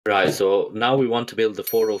Right, so now we want to build the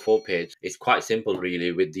 404 page. It's quite simple,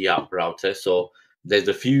 really, with the app router. So there's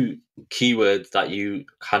a few keywords that you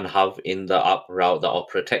can have in the app route that are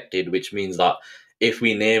protected, which means that if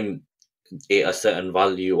we name it a certain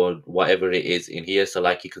value or whatever it is in here, so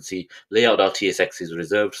like you can see, layout.tsx is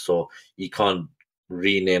reserved, so you can't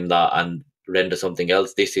rename that and render something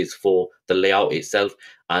else. This is for the layout itself,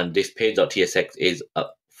 and this page.tsx is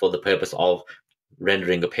for the purpose of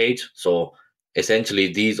rendering a page. So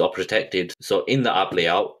essentially these are protected. So in the app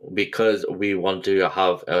layout, because we want to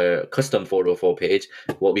have a custom 404 page,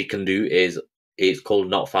 what we can do is it's called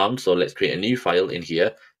not found. So let's create a new file in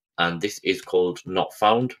here, and this is called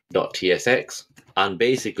notfound.tsx. And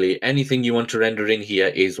basically anything you want to render in here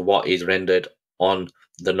is what is rendered on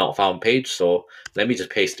the not found page. So let me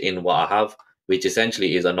just paste in what I have, which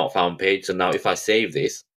essentially is a not found page. So now if I save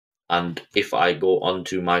this and if I go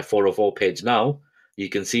onto my 404 page now, you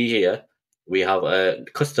can see here we have a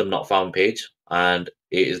custom not found page, and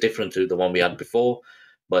it is different to the one we had before.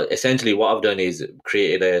 But essentially what I've done is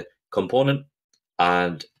created a component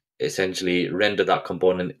and essentially render that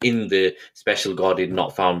component in the special guarded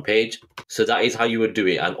not found page. So that is how you would do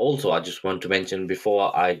it. And also I just want to mention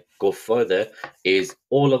before I go further is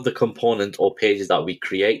all of the components or pages that we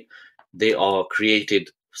create, they are created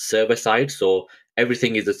server side. So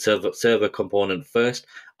everything is a server component first.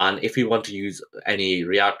 And if you want to use any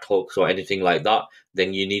React hooks or anything like that,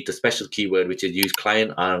 then you need the special keyword, which is use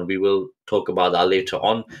client. And we will talk about that later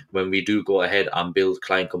on when we do go ahead and build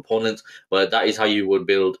client components. But that is how you would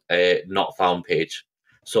build a not found page.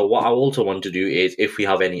 So what I also want to do is if we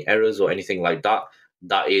have any errors or anything like that,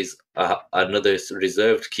 that is another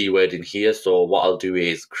reserved keyword in here. So what I'll do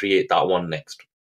is create that one next.